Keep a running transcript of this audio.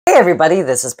Hey everybody,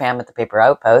 this is Pam at the Paper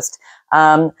Outpost.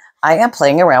 I am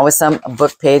playing around with some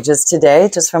book pages today,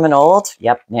 just from an old,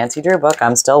 Nancy Drew book.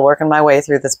 I'm still working my way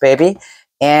through this baby,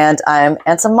 and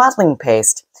some modeling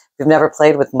paste. If you've never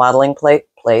played with modeling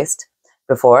paste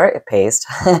before, paste,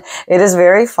 it is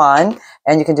very fun,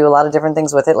 and you can do a lot of different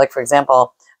things with it. Like for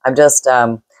example, I'm just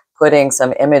putting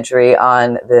some imagery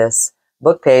on this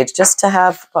book page just to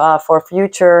have for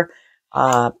future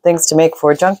things to make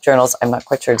for junk journals. I'm not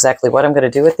quite sure exactly what I'm going to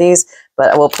do with these, but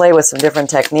I will play with some different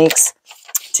techniques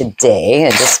today.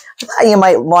 And just you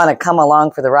might want to come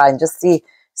along for the ride and just see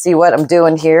what I'm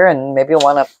doing here, and maybe you'll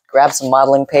want to grab some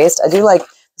modeling paste. I do like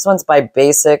this one's by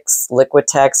Basics Liquid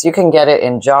Text. You can get it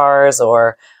in jars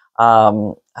or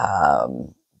I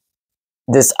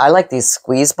like these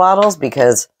squeeze bottles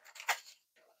because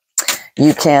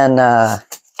you can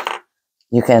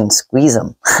squeeze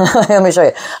them. Let me show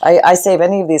you. I save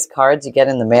any of these cards you get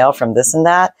in the mail from this and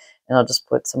that, and I'll just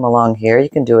put some along here. You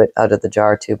can do it out of the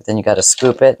jar too, but then you got to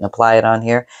scoop it and apply it on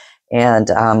here, and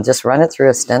just run it through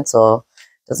a stencil.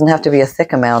 Doesn't have to be a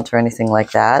thick amount or anything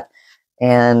like that.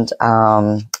 And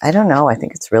I don't know, I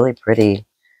think it's really pretty.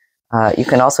 You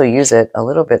can also use it a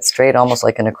little bit straight, almost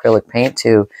like an acrylic paint,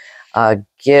 to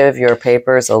give your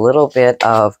papers a little bit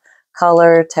of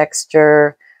color,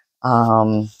 texture,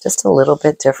 just a little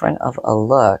bit different of a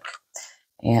look.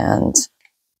 And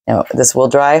this will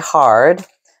dry hard,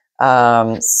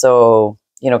 so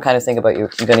kind of think about you're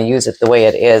going to use it the way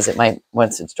it is. It might,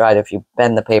 once it's dried, if you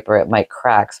bend the paper, it might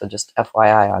crack, so just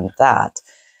FYI on that.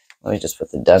 Let me just put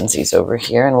the dunsies over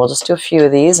here, and we'll just do a few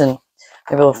of these, and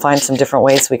maybe we'll find some different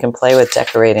ways we can play with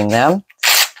decorating them.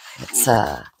 It's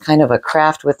kind of a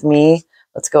craft with me.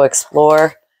 Let's go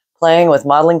explore playing with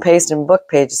modeling paste and book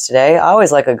pages today. I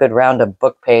always like a good round of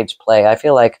book page play. I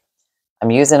feel like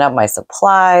I'm using up my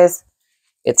supplies.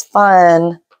 It's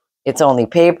fun. It's only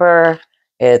paper.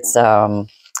 It's a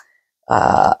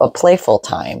playful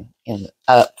time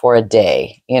for a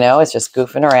day. It's just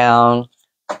goofing around,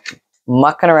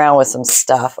 mucking around with some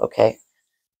stuff. Okay.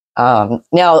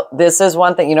 Now, this is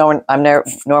one thing, I'm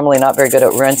normally not very good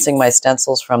at rinsing my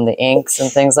stencils from the inks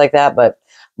and things like that, but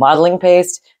modeling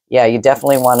paste, yeah, you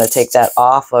definitely want to take that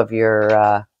off of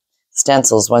your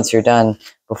stencils once you're done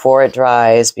before it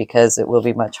dries, because it will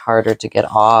be much harder to get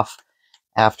off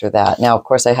after that. Now, of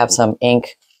course, I have some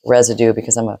ink residue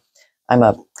because I'm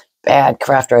a bad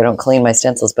crafter. I don't clean my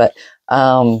stencils, but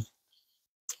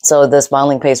so this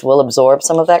modeling paste will absorb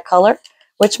some of that color,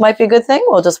 which might be a good thing.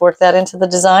 We'll just work that into the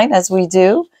design as we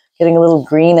do, getting a little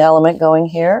green element going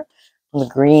here, the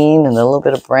green and a little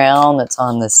bit of brown that's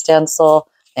on the stencil,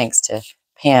 thanks to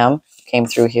Pam, who came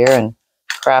through here and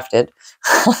crafted.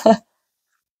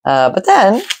 But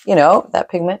then, that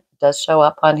pigment does show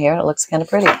up on here, and it looks kind of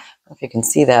pretty. I don't know if you can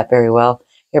see that very well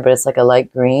here, but it's like a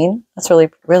light green. That's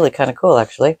really, really kind of cool,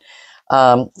 actually.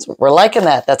 So we're liking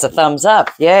that. That's a thumbs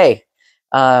up. Yay.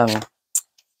 Doesn't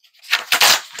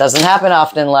happen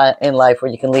often in life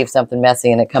where you can leave something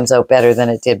messy and it comes out better than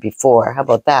it did before. How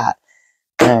about that?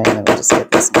 All right, let me just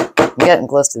get this. I'm getting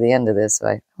close to the end of this, so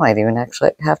I might even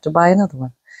actually have to buy another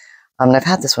one. I've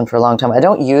had this one for a long time. I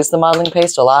don't use the modeling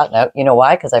paste a lot. Now, you know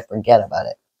why? Because I forget about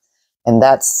it. And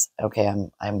that's, okay,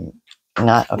 I'm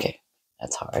not, okay,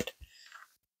 that's hard.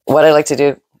 What I like to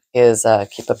do is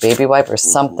keep a baby wipe or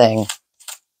something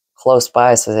close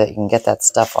by so that you can get that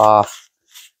stuff off,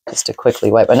 just to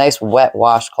quickly wipe. A nice wet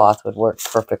washcloth would work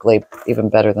perfectly, even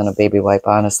better than a baby wipe,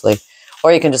 honestly.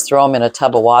 Or you can just throw them in a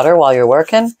tub of water while you're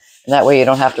working, and that way you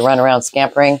don't have to run around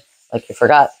scampering like you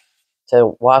forgot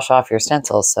to wash off your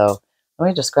stencils. So let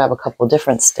me just grab a couple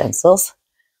different stencils.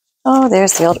 Oh,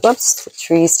 there's the old, whoops, the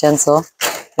tree stencil.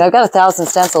 Now, I've got 1,000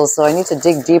 stencils, so I need to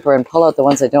dig deeper and pull out the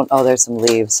ones I don't. Oh, there's some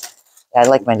leaves. Yeah, I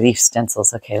like my leaf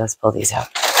stencils. Okay, let's pull these out.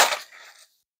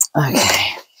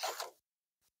 Okay.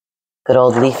 Good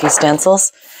old leafy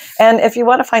stencils. And if you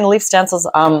want to find leaf stencils,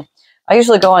 I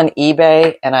usually go on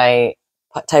eBay and I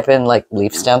type in like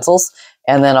leaf stencils,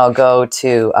 and then I'll go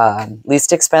to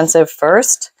least expensive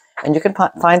first, and you can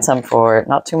find some for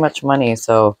not too much money.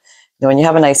 So when you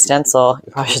have a nice stencil,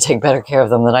 you probably should take better care of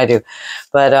them than I do.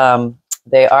 But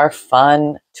they are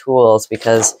fun tools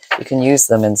because you can use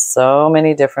them in so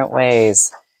many different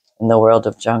ways in the world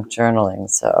of junk journaling,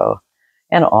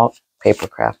 and all paper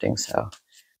crafting. So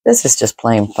this is just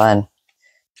plain fun.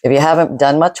 If you haven't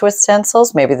done much with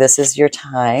stencils, maybe this is your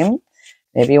time.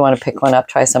 Maybe you want to pick one up,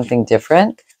 try something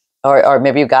different. Or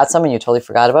maybe you got some and you totally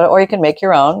forgot about it. Or you can make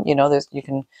your own. You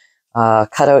can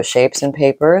cut out shapes in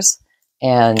papers.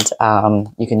 And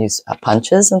you can use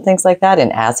punches and things like that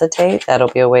in acetate. That'll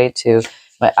be a way to,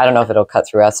 I don't know if it'll cut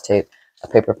through acetate, a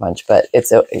paper punch, but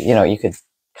it's you could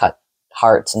cut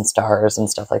hearts and stars and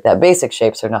stuff like that. Basic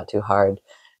shapes are not too hard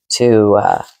to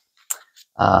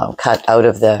cut out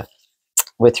of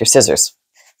with your scissors.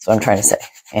 That's what I'm trying to say.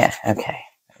 Yeah, okay.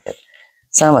 Get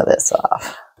some of this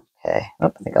off. Okay. Oh,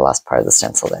 I think I lost part of the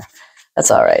stencil there.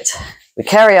 That's all right. We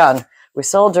carry on. We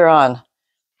soldier on.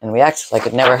 And we act like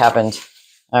it never happened.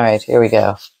 All right, here we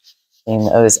go. Clean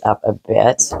those up a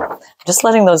bit. Just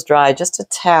letting those dry just a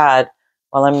tad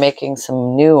while I'm making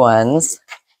some new ones.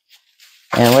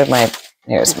 And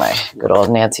here's my good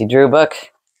old Nancy Drew book.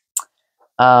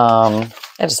 I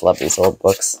just love these old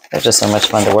books. They're just so much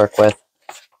fun to work with.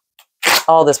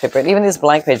 All this paper, and even these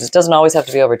blank pages, it doesn't always have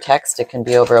to be over text. It can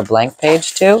be over a blank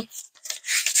page too.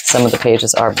 Some of the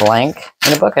pages are blank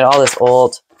in the book, and all this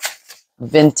old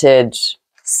vintage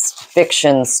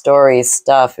fiction story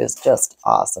stuff is just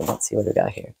awesome. Let's see what we got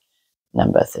here.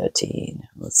 Number 13,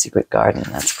 The Secret Garden.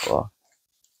 That's cool.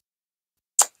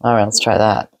 All right, let's try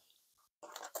that.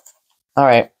 All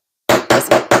right,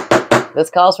 this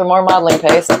calls for more modeling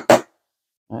paste. All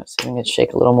right, so we can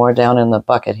shake a little more down in the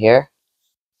bucket here.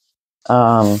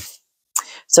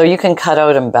 So you can cut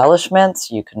out embellishments,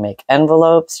 you can make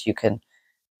envelopes, you can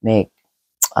make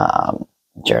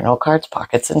journal cards,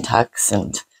 pockets and tucks,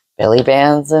 and belly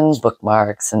bands and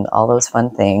bookmarks and all those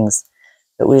fun things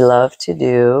that we love to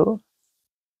do.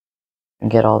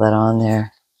 And get all that on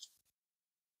there.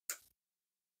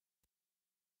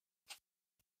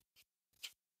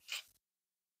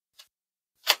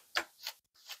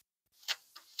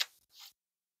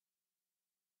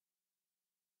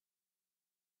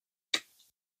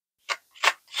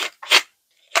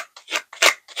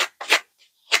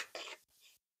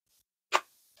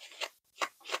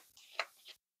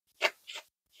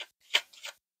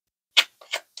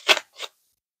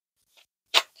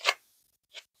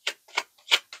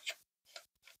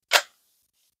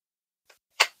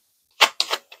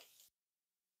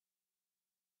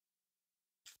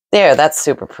 There, that's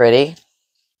super pretty.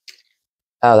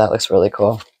 Oh, that looks really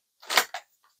cool.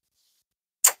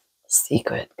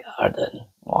 Secret Garden.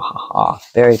 Wow,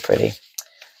 very pretty.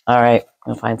 All right,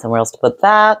 I'll find somewhere else to put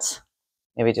that.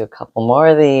 Maybe do a couple more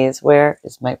of these. Where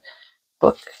is my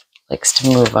book? Likes to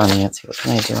move on me. Let's see, what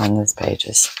can I do on these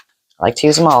pages? I like to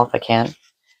use them all if I can.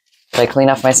 Did I clean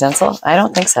off my stencil? I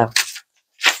don't think so.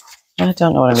 I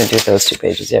don't know what I'm going to do with those two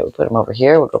pages yet. We'll put them over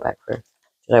here. We'll go back for...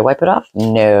 Did I wipe it off?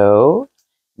 No.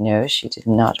 No, she did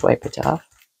not wipe it off.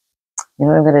 You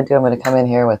know what I'm going to do? I'm going to come in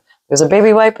here with... There's a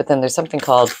baby wipe, but then there's something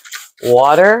called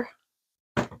water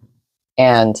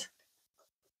and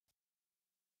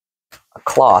a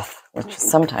cloth, which is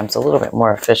sometimes a little bit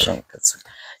more efficient. It's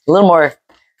a little more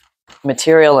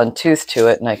material and tooth to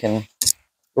it, and I can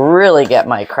really get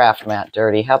my craft mat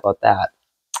dirty. How about that?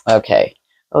 Okay.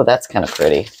 Oh, that's kind of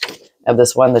pretty. I have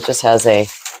this one that just has a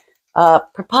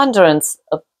preponderance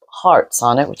of hearts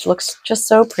on it, which looks just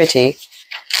so pretty.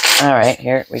 All right,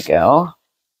 here we go.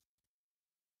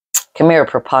 Come here,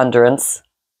 preponderance.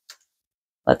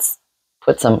 Let's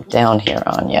put some down here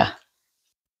on you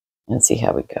and see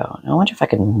how we go. I wonder if I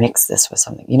could mix this with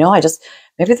something. You know,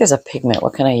 maybe there's a pigment.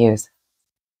 What can I use?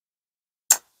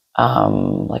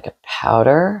 Like a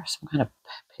powder, some kind of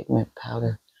pigment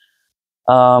powder.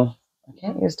 I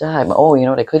can't use dye. Oh, you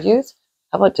know what I could use?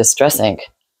 How about distress ink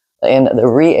and the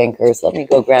re-inkers? Let me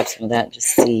go grab some of that and just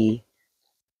see.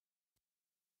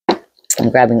 I'm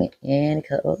grabbing any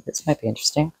color. Oh, this might be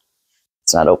interesting.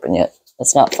 It's not open yet.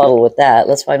 Let's not fuddle with that.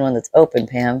 Let's find one that's open,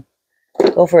 Pam.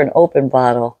 Go for an open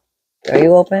bottle. Are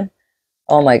you open?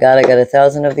 Oh my God, I got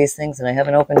 1,000 of these things and I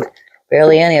haven't opened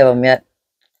barely any of them yet.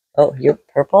 Oh, you're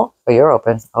purple? Oh, you're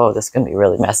open. Oh, this is going to be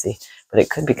really messy, but it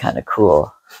could be kind of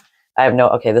cool. I have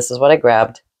okay, this is what I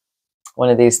grabbed. One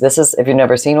of these. This is, if you've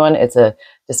never seen one, it's a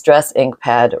Distress Ink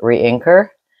Pad Re-Inker.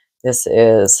 This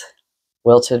is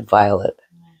Wilted Violet.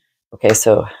 Okay,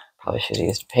 so probably should have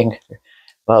used pink.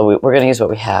 Well, we're going to use what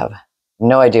we have.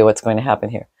 No idea what's going to happen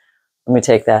here. Let me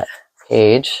take that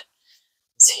page.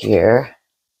 It's here.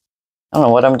 I don't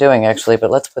know what I'm doing actually,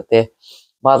 but let's put the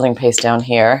modeling paste down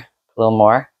here a little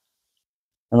more.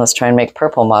 And let's try and make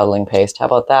purple modeling paste. How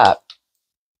about that?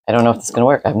 I don't know if this is going to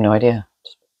work. I have no idea.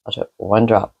 I'll do one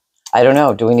drop. I don't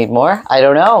know. Do we need more? I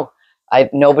don't know.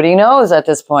 Nobody knows at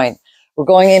this point. We're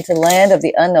going into land of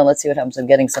the unknown. Let's see what happens. I'm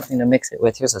getting something to mix it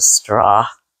with. Here's a straw.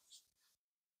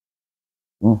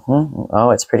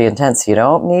 Oh, it's pretty intense. You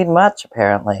don't need much,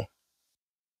 apparently.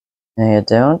 You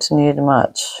don't need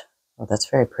much. Oh, that's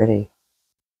very pretty.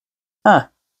 Huh.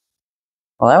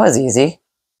 Well, that was easy.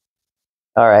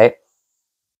 All right.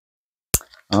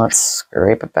 Well, let's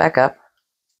scrape it back up.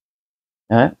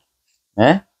 All right.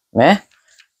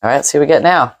 All right, let's see what we get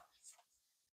now.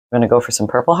 I'm going to go for some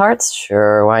purple hearts.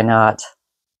 Sure, why not?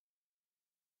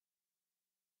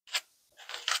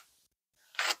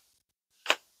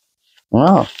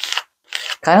 Oh,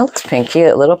 kind of looks pinky,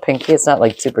 a little pinky. It's not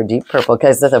like super deep purple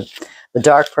because the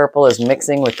dark purple is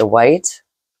mixing with the white.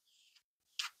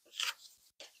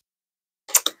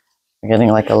 We're getting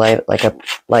like a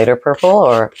lighter purple,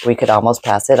 or we could almost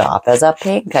pass it off as a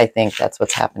pink. I think that's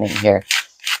what's happening here.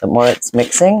 The more it's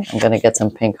mixing, I'm going to get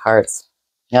some pink hearts.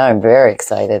 Now I'm very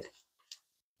excited.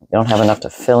 I don't have enough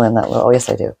to fill in that little. Oh, yes,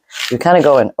 I do. You kind of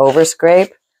go and over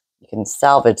scrape. You can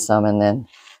salvage some and then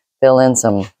fill in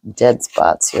some dead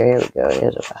spots here. Here we go.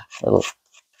 Here's a little.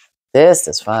 This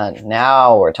is fun.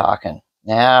 Now we're talking.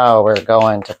 Now we're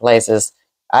going to places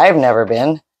I've never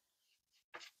been.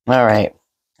 All right.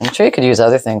 I'm sure you could use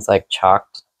other things like chalk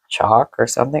or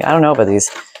something. I don't know about these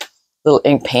little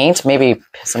ink paint. Maybe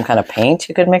some kind of paint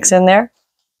you could mix in there.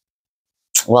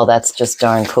 Well, that's just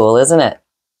darn cool, isn't it?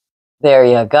 There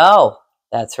you go.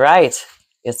 That's right.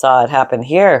 You saw it happen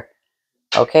here.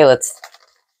 Okay, let's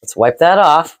wipe that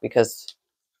off because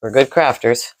we're good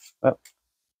crafters. Oh,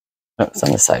 it's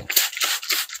on this side.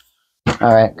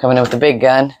 All right, coming in with the big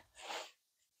gun.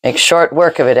 Make short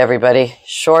work of it, everybody.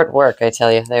 Short work, I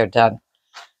tell you. They're done.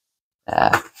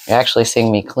 You're actually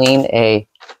seeing me clean a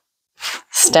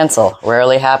stencil.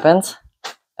 Rarely happens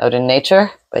out in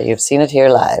nature, but you've seen it here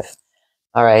live.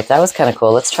 All right, that was kind of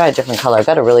cool. Let's try a different color. I've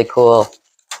got a really cool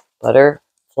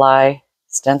butterfly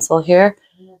stencil here.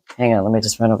 Hang on, let me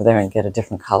just run over there and get a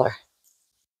different color.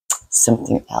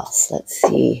 Something else. Let's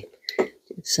see.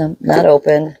 Not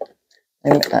open.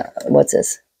 What's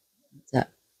this? What's that?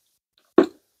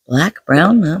 Black,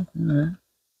 brown? No.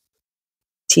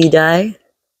 Tea dye.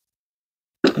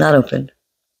 Not open.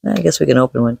 I guess we can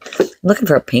open one. I'm looking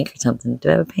for a pink or something. Do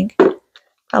I have a pink?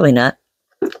 Probably not.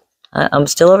 I'm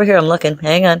still over here. I'm looking.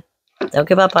 Hang on. Don't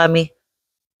give up on me.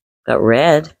 Got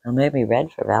red. Oh, maybe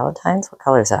red for Valentine's? What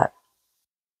color is that?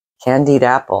 Candied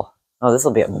apple. Oh, this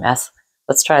will be a mess.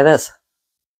 Let's try this.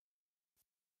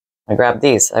 I grabbed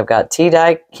these. I've got tea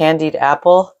dye, candied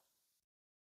apple,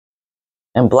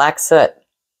 and black soot.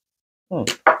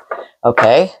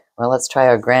 Okay. Well, let's try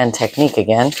our grand technique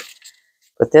again.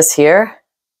 Put this here.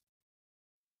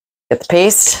 Get the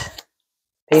paste.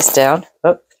 Paste down.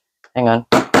 Oh, hang on.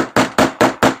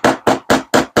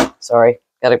 Sorry.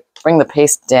 Got to bring the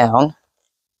paste down.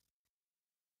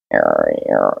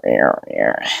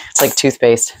 It's like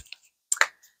toothpaste.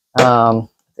 Kind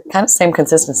of same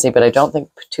consistency, but I don't think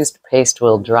toothpaste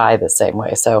will dry the same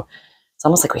way. So it's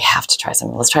almost like we have to try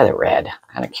something. Let's try the red.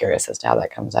 I'm kind of curious as to how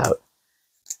that comes out.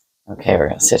 Okay, we're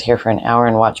going to sit here for an hour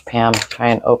and watch Pam try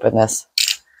and open this.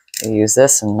 I use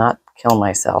this and not kill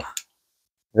myself.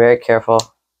 Very careful.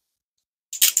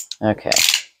 Okay,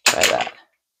 try that.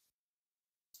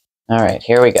 All right,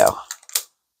 here we go.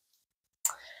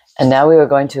 And now we are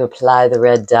going to apply the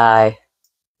red dye,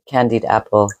 candied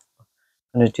apple.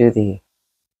 I'm going to do the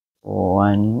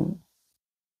one.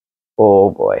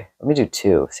 Oh boy, let me do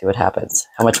two, see what happens.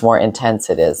 How much more intense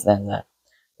it is than the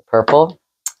purple.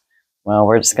 Well,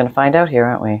 we're just going to find out here,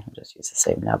 aren't we? I'll just use the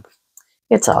same nub.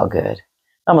 It's all good.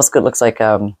 Almost good. Looks like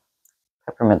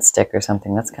peppermint stick or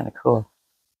something. That's kind of cool.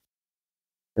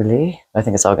 Really? I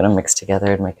think it's all going to mix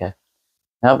together and make a...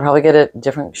 I'll probably get a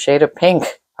different shade of pink,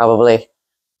 probably.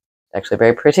 Actually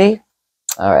very pretty.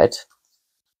 All right.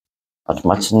 Not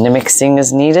much mixing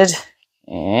is needed.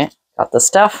 Got the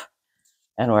stuff.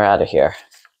 And we're out of here.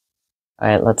 All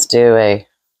right, let's do a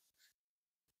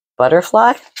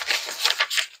butterfly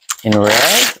in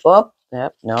red. Oh,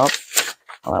 yep, nope.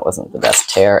 Well, that wasn't the best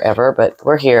tear ever, but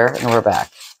we're here and we're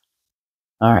back.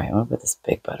 All right, we'll put this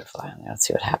big butterfly on there. Let's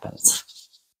see what happens.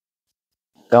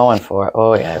 Going for it.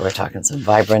 Oh, yeah, we're talking some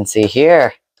vibrancy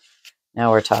here.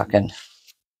 Now we're talking.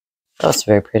 Oh, it's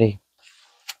very pretty.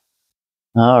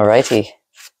 All righty.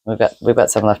 We've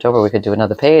got some left over. We could do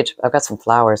another page. I've got some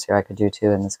flowers here I could do too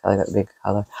in this color, that big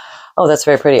color. Oh, that's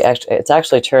very pretty. Actually, it's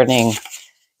actually turning.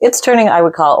 It's turning. I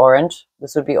would call orange.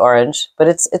 This would be orange, but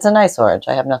it's a nice orange.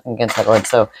 I have nothing against that orange.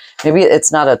 So maybe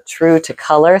it's not a true to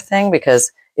color thing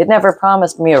because it never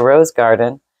promised me a rose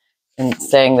garden and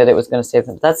saying that it was going to save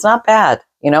them. That's not bad.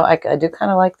 You know, I do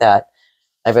kind of like that.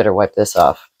 I better wipe this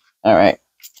off. All right.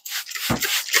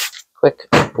 Quick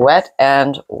wet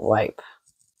and wipe.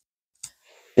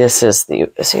 This is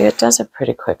the, see, it does it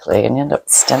pretty quickly and you end up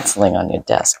stenciling on your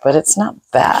desk, but it's not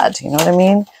bad. You know what I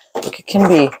mean? Like it can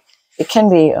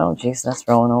be, oh geez, that's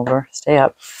rolling over. Stay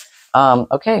up.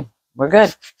 Okay, we're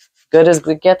good. Good as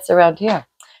good gets around here.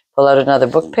 Pull out another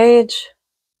book page.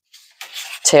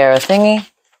 Tear a thingy.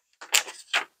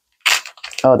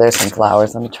 Oh, there's some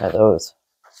flowers. Let me try those.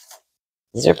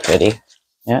 These are pretty.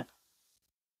 Yeah.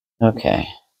 Okay.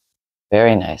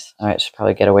 Very nice. All right, should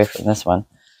probably get away from this one.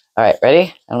 All right, ready?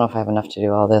 I don't know if I have enough to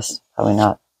do all this. Probably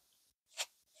not.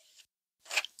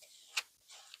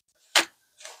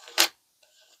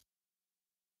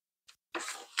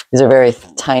 These are very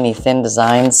tiny, thin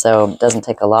designs, so it doesn't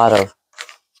take a lot of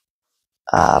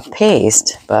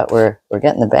paste, but we're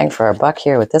getting the bang for our buck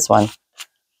here with this one.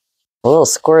 A little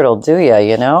squirt will do ya,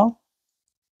 you know?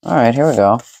 All right, here we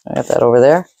go. I got that over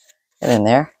there. Get in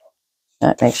there.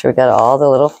 Make sure we got all the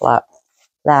little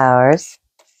flowers.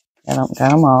 Got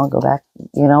them all. Go back.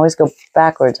 You can always go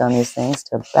backwards on these things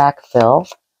to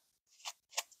backfill.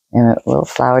 And a little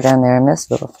flower down there, miss.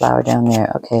 A little flower down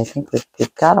there. Okay, I think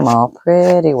we've got them all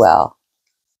pretty well.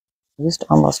 Used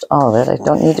almost all of it. I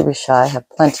don't need to be shy. I have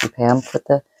plenty, Pam.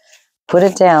 Put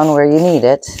it down where you need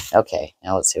it. Okay,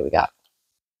 now let's see what we got.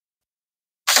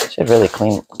 I should really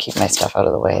keep my stuff out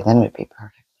of the way. Then it would be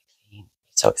perfectly clean.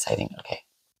 So exciting. Okay.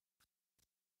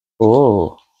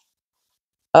 Ooh.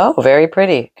 Oh, very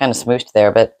pretty. Kind of smooshed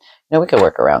there, but you know, we could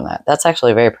work around that. That's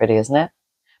actually very pretty, isn't it?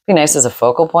 Be nice as a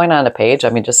focal point on a page. I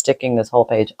mean, just sticking this whole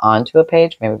page onto a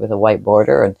page, maybe with a white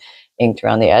border and inked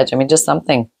around the edge. I mean, just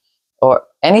something, or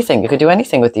anything. You could do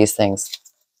anything with these things.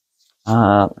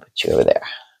 Put you over there.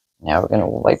 Now we're going to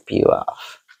wipe you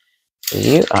off.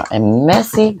 You are a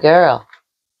messy girl.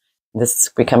 This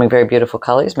is becoming very beautiful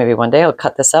colors. Maybe one day I'll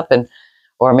cut this up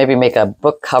or maybe make a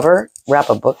book cover, wrap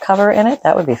a book cover in it.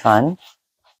 That would be fun.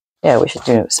 Yeah, we should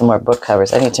do some more book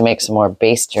covers. I need to make some more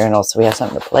base journals so we have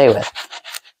something to play with.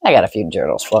 I got a few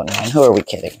journals floating around. Who are we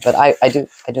kidding? But I do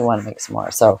want to make some more.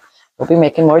 So we'll be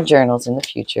making more journals in the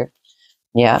future.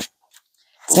 Yeah.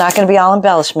 It's not going to be all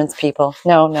embellishments, people.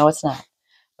 No, it's not.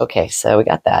 Okay, so we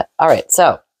got that. All right,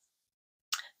 so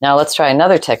now let's try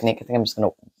another technique. I think I'm just going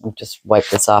to just wipe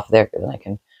this off there, because then I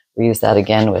can reuse that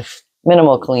again with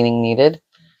minimal cleaning needed.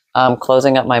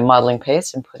 Closing up my modeling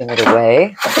paste and putting it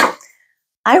away.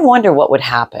 I wonder what would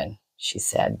happen, she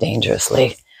said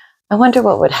dangerously. I wonder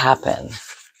what would happen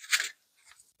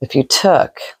if you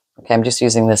took, okay, I'm just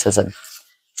using this as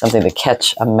something to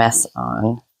catch a mess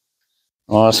on.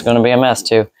 Oh, it's going to be a mess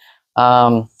too.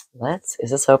 Is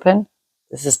this open?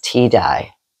 This is tea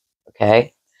dye,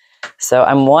 okay? So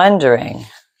I'm wondering,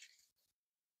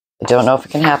 I don't know if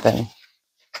it can happen.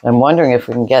 I'm wondering if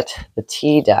we can get the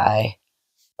tea dye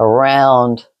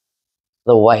around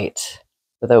the white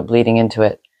without bleeding into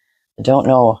it. I don't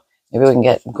know. Maybe we can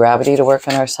get gravity to work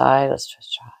on our side. Let's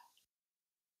just try.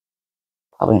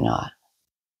 Probably not.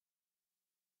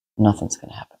 Nothing's going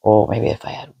to happen. Oh, maybe if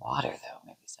I add water, though,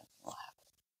 maybe something will happen.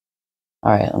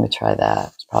 All right, let me try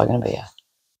that. It's probably going to be a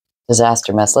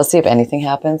disaster mess. Let's see if anything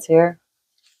happens here.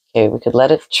 Okay, we could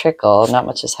let it trickle. Not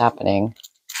much is happening.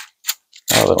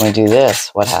 Oh, but when we do this,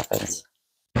 what happens?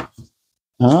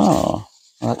 Oh,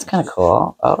 well, that's kind of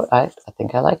cool. Oh, I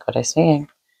think I like what I'm seeing.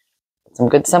 Some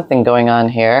good something going on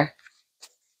here.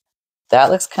 That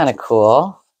looks kind of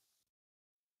cool.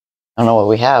 I don't know what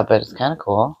we have, but it's kind of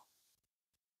cool.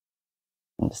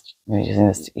 I'm just maybe using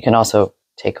this. You can also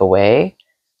take away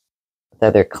with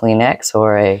either Kleenex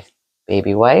or a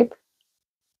baby wipe.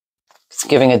 It's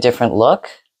giving a different look.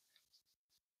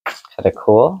 Kind of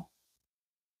cool.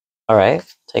 All right,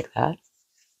 take that.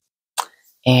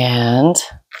 And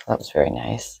that was very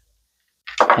nice.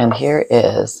 And here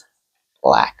is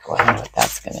black. Well, I don't know what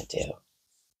that's going to do.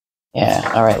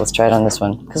 Yeah, all right, let's try it on this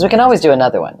one. Because we can always do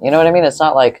another one. You know what I mean? It's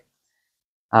not like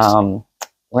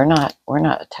we're not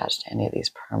attached to any of these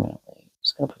permanently. I'm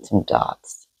just going to put some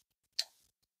dots.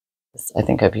 I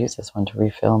think I've used this one to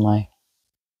refill my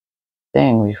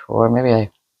thing before. Maybe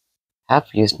I have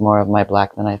used more of my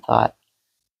black than I thought.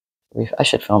 I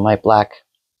should fill my black.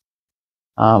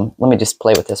 Let me just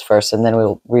play with this first, and then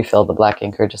we'll refill the black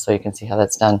inker just so you can see how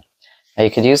that's done. Now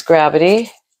you could use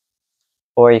gravity,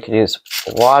 or you could use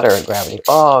water and gravity.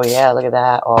 Oh yeah, look at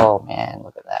that. Oh man,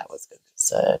 look at that. What's good?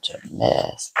 Such a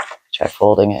mess. Try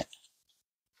folding it.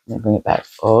 Let me bring it back.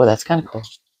 Oh, that's kind of cool.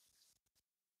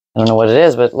 I don't know what it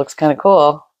is, but it looks kind of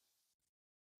cool.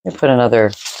 Let me put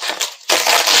another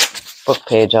book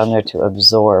page on there to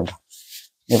absorb.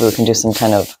 Maybe we can do some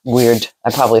kind of weird,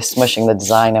 I'm probably smushing the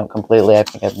design out completely. I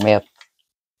think I may have,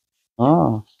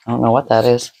 oh, I don't know what that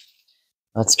is.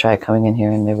 Let's try coming in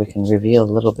here and maybe we can reveal a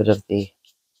little bit of the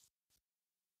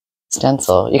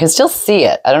stencil. You can still see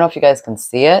it. I don't know if you guys can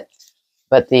see it,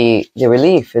 but the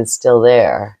relief is still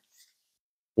there.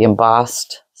 The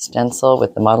embossed stencil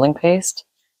with the modeling paste.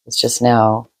 It's just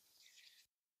now,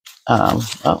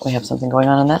 oh, we have something going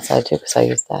on that side too, because I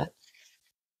used that.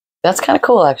 That's kind of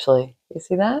cool, actually. You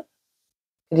see that?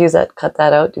 You could use that, cut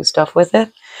that out, do stuff with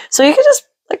it. So you could just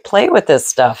like play with this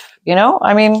stuff, you know?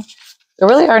 I mean, there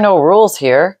really are no rules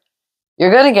here.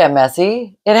 You're going to get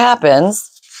messy. It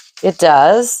happens. It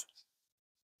does.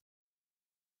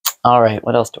 All right,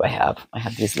 what else do I have? I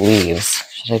have these leaves.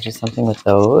 Should I do something with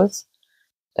those?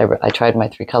 I tried my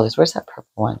 3 colors. Where's that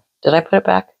purple one? Did I put it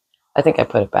back? I think I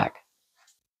put it back.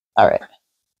 All right.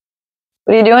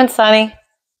 What are you doing, Sonny?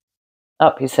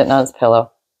 Oh, he's sitting on his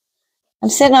pillow. I'm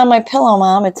sitting on my pillow,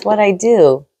 Mom. It's what I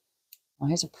do. Oh,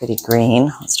 here's a pretty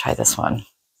green. Let's try this one.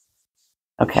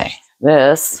 Okay,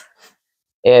 this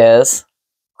is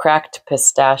cracked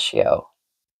pistachio,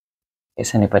 in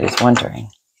case anybody's wondering.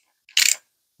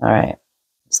 All right,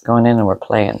 just going in and we're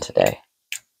playing today.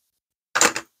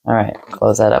 All right,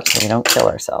 close that up so we don't kill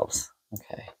ourselves.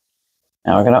 Okay,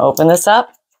 now we're going to open this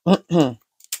up.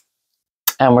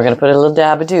 And we're going to put a little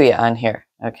dab of Dooya on here.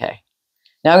 Okay.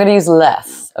 Now I'm going to use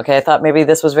less. Okay, I thought maybe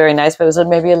this was very nice, but it was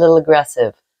maybe a little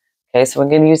aggressive. Okay, so we're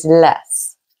going to use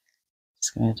less.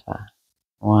 Just going to try.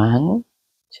 1,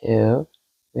 2,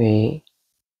 3,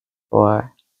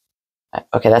 4, 5.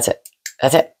 Okay, that's it.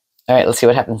 That's it. All right, let's see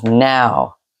what happens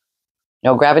now.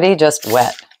 No gravity, just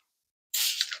wet.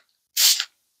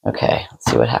 Okay, let's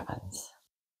see what happens.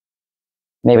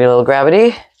 Maybe a little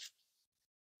gravity.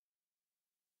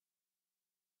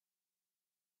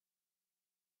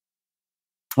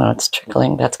 Oh, it's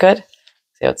trickling. That's good.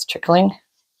 See how it's trickling?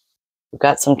 We've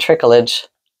got some tricklage.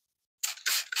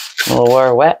 A little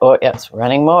more wet. Oh, yeah, it's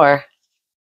running more.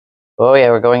 Oh, yeah,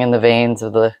 we're going in the veins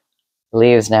of the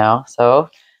leaves now. So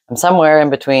I'm somewhere in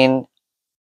between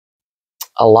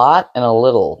a lot and a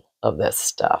little of this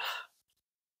stuff.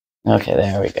 Okay,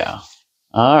 there we go.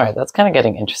 All right, that's kind of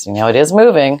getting interesting. Now it is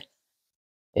moving.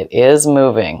 It is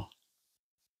moving.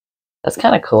 That's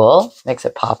kind of cool. Makes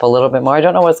it pop a little bit more. I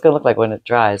don't know what it's going to look like when it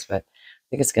dries, but I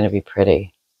think it's going to be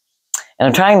pretty. And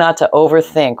I'm trying not to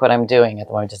overthink what I'm doing at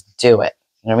the moment. Just do it.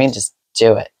 You know what I mean? Just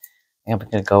do it. I'm going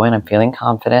to go in. I'm feeling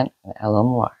confident. A little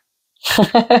more.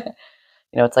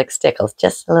 You know, it's like stickles.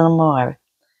 Just a little more.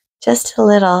 Just a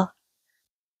little.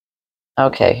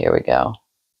 Okay, here we go.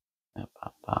 Pop,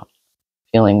 pop, pop.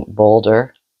 Feeling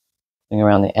bolder. Going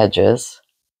around the edges.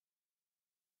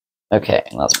 Okay,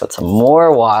 let's put some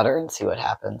more water and see what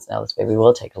happens. Now this baby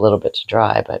will take a little bit to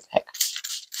dry, but heck.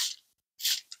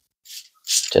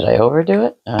 Did I overdo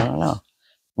it? I don't know.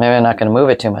 Maybe I'm not going to move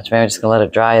it too much. Maybe I'm just going to let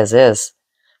it dry as is.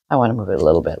 I want to move it a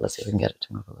little bit. Let's see if we can get it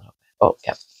to move a little bit. Oh,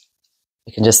 yep.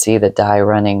 You can just see the dye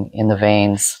running in the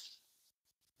veins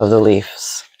of the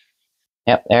leaves.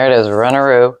 Yep, there it is,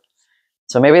 runaroo.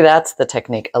 So maybe that's the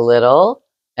technique. A little,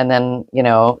 and then, you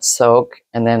know, soak,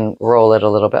 and then roll it a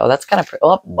little bit. Oh, that's kind of pretty.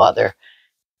 Oh, bother.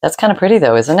 That's kind of pretty,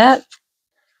 though, isn't it?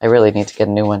 I really need to get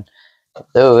a new one.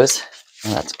 Those,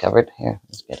 and that's covered. Here,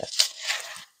 let's get it.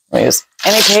 Let me use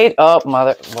any page. Oh,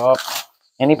 mother. Whoa.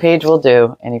 Any page will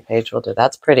do. Any page will do.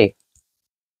 That's pretty.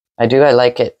 I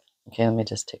like it. Okay, let me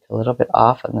just take a little bit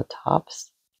off on the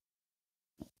tops.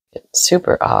 Get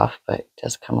super off, but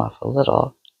just come off a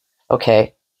little.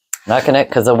 Okay, I'm not gonna,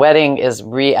 because the wetting is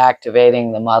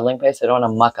reactivating the modeling paste. So I don't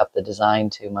want to muck up the design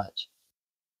too much.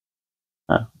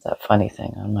 Oh, that funny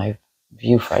thing on my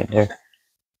viewfinder.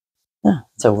 Oh,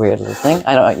 it's a weird little thing.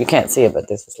 I don't know, you can't see it, but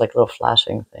there's this like little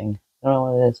flashing thing. I don't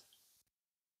know what it is.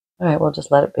 All right, we'll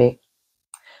just let it be.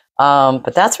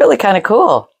 But that's really kind of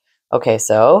cool. Okay,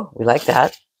 so we like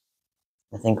that.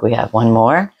 I think we have one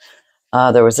more.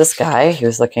 There was this guy, he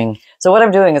was looking, so what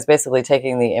I'm doing is basically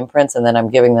taking the imprints and then I'm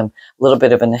giving them a little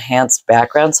bit of an enhanced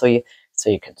background so you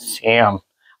can see them. All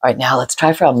right, now let's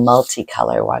try for a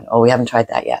multicolor one. Oh, we haven't tried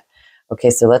that yet. Okay,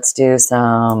 so let's do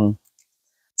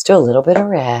a little bit of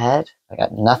red. I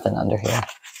got nothing under here.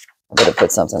 I better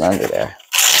put something under there.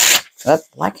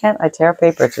 Why can't I tear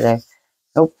paper today?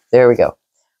 Nope, there we go.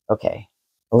 Okay,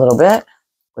 a little bit.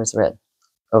 Where's the red?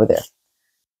 Over there.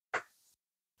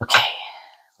 Okay,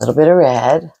 a little bit of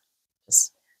red,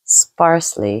 just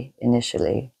sparsely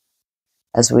initially,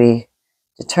 as we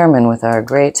determine with our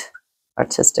great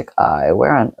artistic eye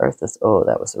where on earth this, oh,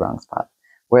 that was the wrong spot,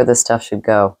 where this stuff should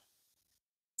go.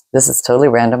 This is totally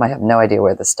random. I have no idea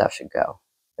where this stuff should go,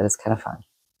 but it's kind of fun.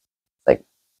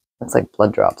 It's like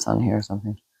blood drops on here or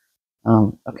something.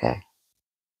 Okay.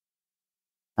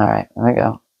 All right, there we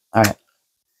go. All right.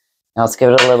 Now let's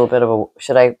give it a little bit of a,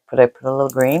 should I put a little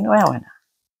green? Well, why not?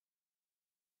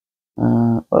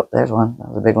 Oh, there's one. That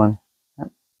was a big one. Yep.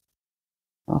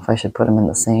 I don't know if I should put them in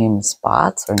the same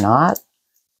spots or not.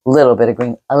 A little bit of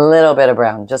green, a little bit of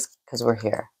brown, just because we're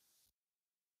here.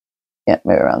 Yeah,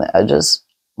 maybe around the edges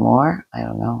more. I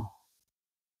don't know.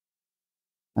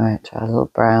 All right, try a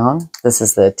little brown. This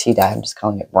is the tea dye. I'm just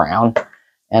calling it brown.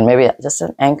 And maybe just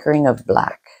an anchoring of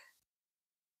black.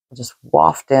 I'll just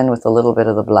waft in with a little bit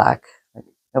of the black. Like,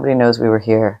 nobody knows we were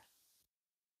here.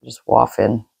 Just waft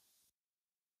in.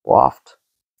 Waft.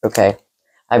 Okay.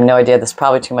 I have no idea. This is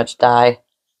probably too much dye,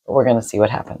 but we're going to see what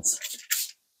happens.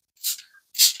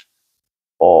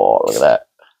 Oh, look at that.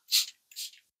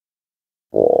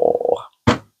 Oh.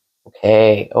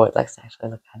 Okay. Oh, it looks actually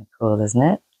look kind of cool, doesn't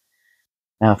it?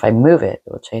 Now, if I move it,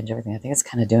 it will change everything. I think it's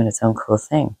kind of doing its own cool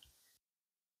thing.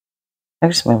 I'm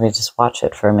just maybe just watch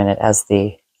it for a minute as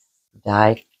the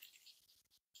dye.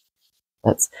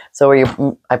 So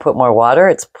where I put more water,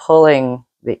 it's pulling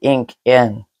the ink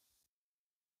in.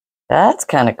 That's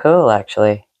kind of cool,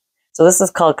 actually. So this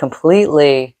is called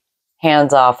completely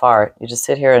hands-off art. You just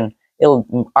sit here and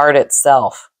it'll art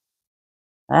itself.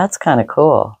 That's kind of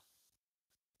cool.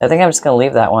 I think I'm just going to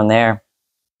leave that one there.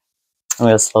 I'm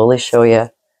going to slowly show you.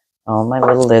 Oh, my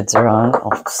little lids are on.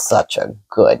 Oh, such a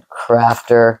good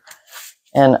crafter.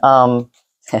 And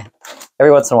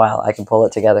every once in a while, I can pull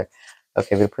it together.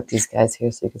 Okay, we put these guys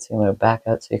here so you can see. I'm going to back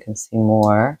out so you can see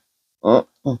more.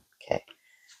 Okay.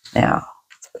 Now,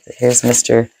 here's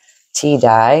Mr. Tea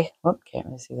Dye. Oh, can't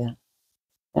really see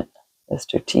that.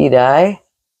 Mr. Tea Dye.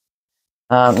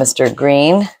 Mr.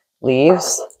 Green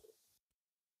Leaves.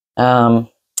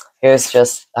 Here's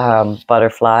just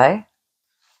Butterfly.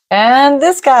 And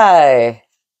this guy.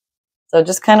 So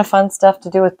just kind of fun stuff to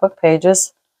do with book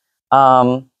pages.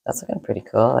 That's looking pretty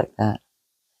cool. I like that.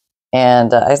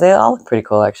 And they all look pretty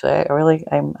cool, actually.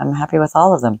 I'm happy with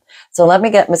all of them. So let me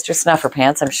get Mr.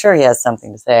 Snufferpants. I'm sure he has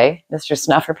something to say. Mr.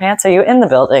 Snufferpants, are you in the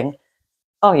building?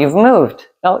 Oh, you've moved.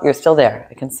 Oh, you're still there.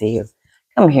 I can see you.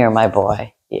 Come here, my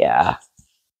boy. Yeah.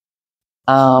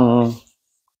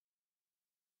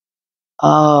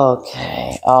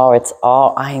 Okay. Oh, it's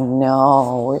all, I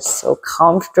know. We're so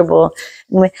comfortable.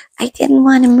 I didn't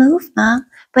want to move, Mom,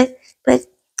 but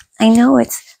I know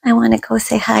I want to go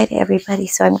say hi to everybody,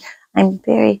 so I'm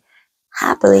very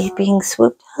happily being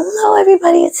swooped. Hello,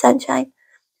 everybody, it's Sunshine.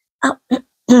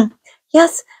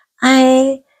 Yes,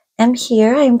 I am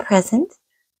here. I'm present.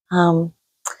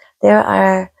 There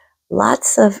are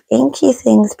lots of inky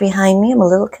things behind me. I'm a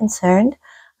little concerned.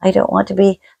 I don't want to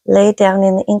be laid down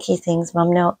in the inky things,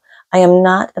 Mom. No, I am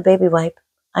not a baby wipe.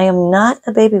 I am not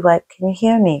a baby wipe. Can you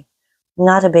hear me?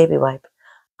 Not a baby wipe.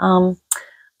 I'm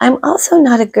also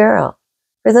not a girl.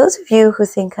 For those of you who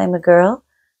think I'm a girl,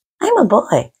 I'm a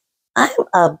boy. I'm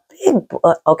a big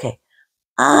boy. Okay.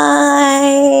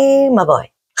 I'm a boy.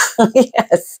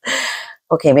 Yes.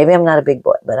 Okay, maybe I'm not a big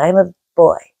boy, but I'm a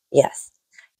boy. Yes.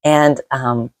 And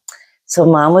so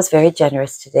Mom was very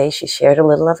generous today. She shared a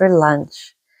little of her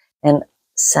lunch, and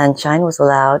Sunshine was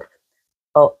allowed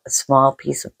a small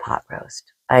piece of pot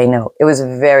roast. I know. It was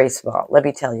very small. Let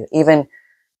me tell you. Even,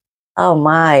 oh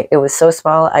my, it was so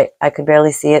small. I could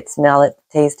barely see it, smell it,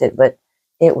 taste it, but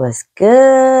it was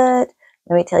good.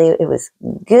 Let me tell you, it was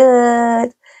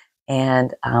good.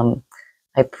 And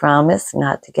I promised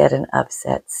not to get an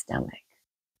upset stomach.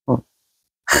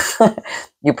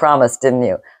 You promised, didn't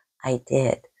you? I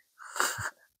did.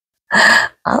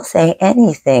 I'll say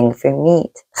anything for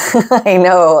meat. I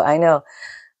know.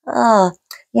 Oh,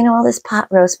 you know, all this pot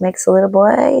roast makes the little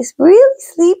boys really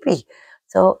sleepy.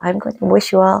 So I'm going to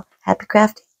wish you all happy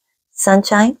crafting.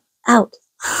 Sunshine out.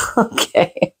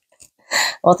 Okay.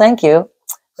 Well, thank you.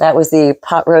 That was the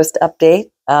pot roast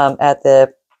update at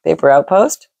the Paper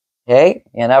Outpost. Hey,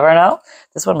 you never know.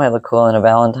 This one might look cool in a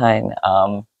Valentine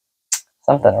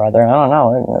something or other. I don't know.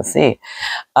 We're going to see.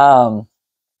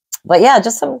 But yeah,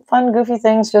 just some fun, goofy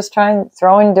things. Just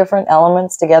throwing different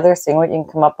elements together, seeing what you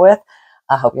can come up with.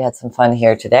 I hope you had some fun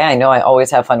here today. I know I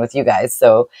always have fun with you guys,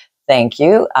 so thank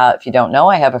you. If you don't know,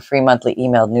 I have a free monthly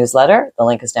emailed newsletter. The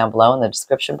link is down below in the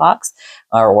description box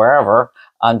or wherever,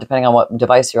 depending on what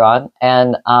device you're on.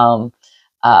 And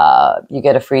you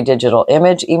get a free digital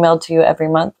image emailed to you every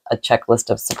month, a checklist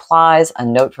of supplies, a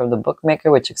note from the bookmaker,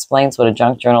 which explains what a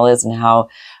junk journal is and how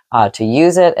to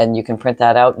use it. And you can print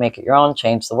that out, make it your own,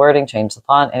 change the wording, change the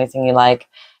font, anything you like.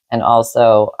 And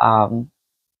also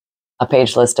a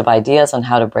page list of ideas on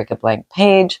how to break a blank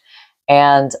page.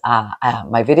 And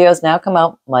my videos now come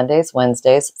out Mondays,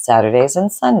 Wednesdays, Saturdays,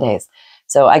 and Sundays.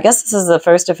 So I guess this is the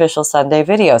first official Sunday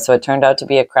video. So it turned out to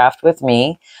be a craft with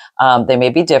me. They may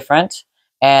be different.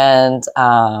 And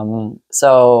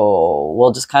so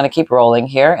we'll just kind of keep rolling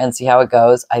here and see how it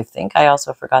goes. I think I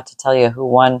also forgot to tell you who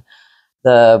won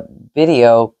the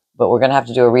video, but we're going to have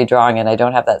to do a redrawing, and I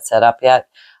don't have that set up yet.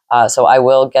 So I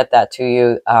will get that to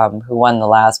you, who won the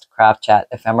last Craft Chat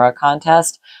ephemera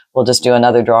contest. We'll just do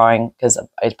another drawing because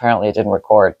apparently it didn't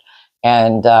record.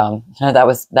 And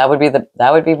that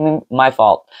would be my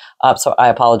fault. So I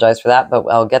apologize for that, but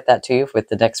I'll get that to you with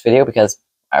the next video because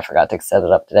I forgot to set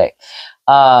it up today.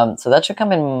 So that should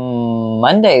come in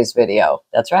Monday's video.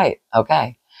 That's right.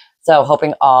 Okay. So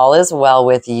hoping all is well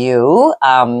with you.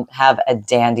 Have a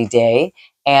dandy day.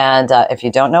 And if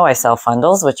you don't know, I sell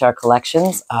FUNDLEs, which are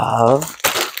collections of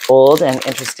old and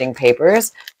interesting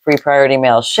papers, free priority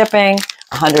mail shipping.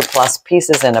 100 plus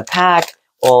pieces in a pack,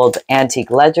 old antique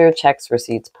ledger, checks,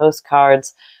 receipts,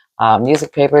 postcards,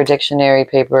 music paper, dictionary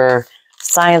paper,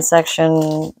 science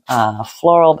section,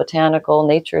 floral, botanical,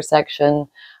 nature section,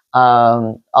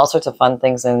 all sorts of fun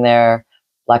things in there,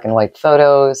 black and white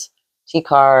photos, tea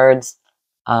cards,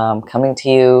 coming to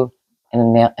you in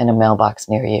a mailbox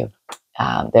near you.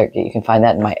 There, you can find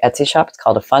that in my Etsy shop. It's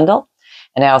called a FUNDLE.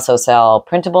 And I also sell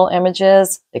printable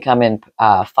images. They come in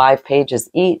 5 pages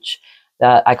each.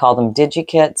 I call them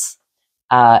Digikits.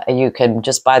 You can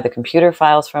just buy the computer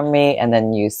files from me and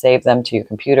then you save them to your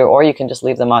computer, or you can just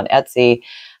leave them on Etsy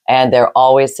and they're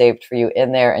always saved for you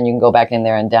in there, and you can go back in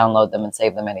there and download them and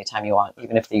save them anytime you want.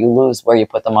 Even if you lose where you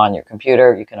put them on your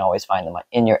computer, you can always find them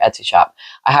in your Etsy shop.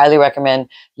 I highly recommend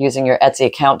using your Etsy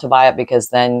account to buy it, because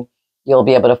then you'll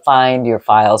be able to find your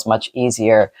files much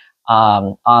easier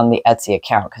on the Etsy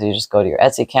account, because you just go to your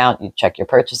Etsy account, you check your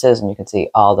purchases, and you can see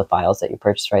all the files that you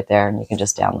purchased right there, and you can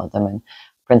just download them and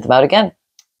print them out again.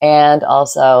 And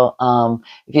also,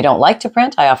 if you don't like to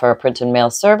print, I offer a print and mail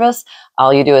service.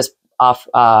 All you do is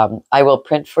I will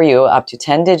print for you up to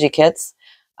 10 Digikits,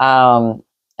 and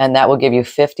that will give you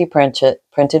 50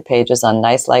 printed pages on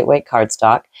nice lightweight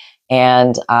cardstock.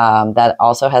 And that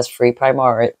also has free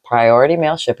priority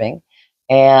mail shipping.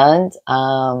 And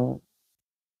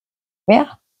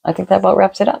yeah, I think that about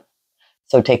wraps it up.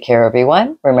 So take care,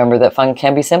 everyone. Remember that fun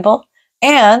can be simple,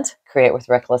 and create with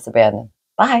reckless abandon.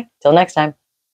 Bye. Till next time.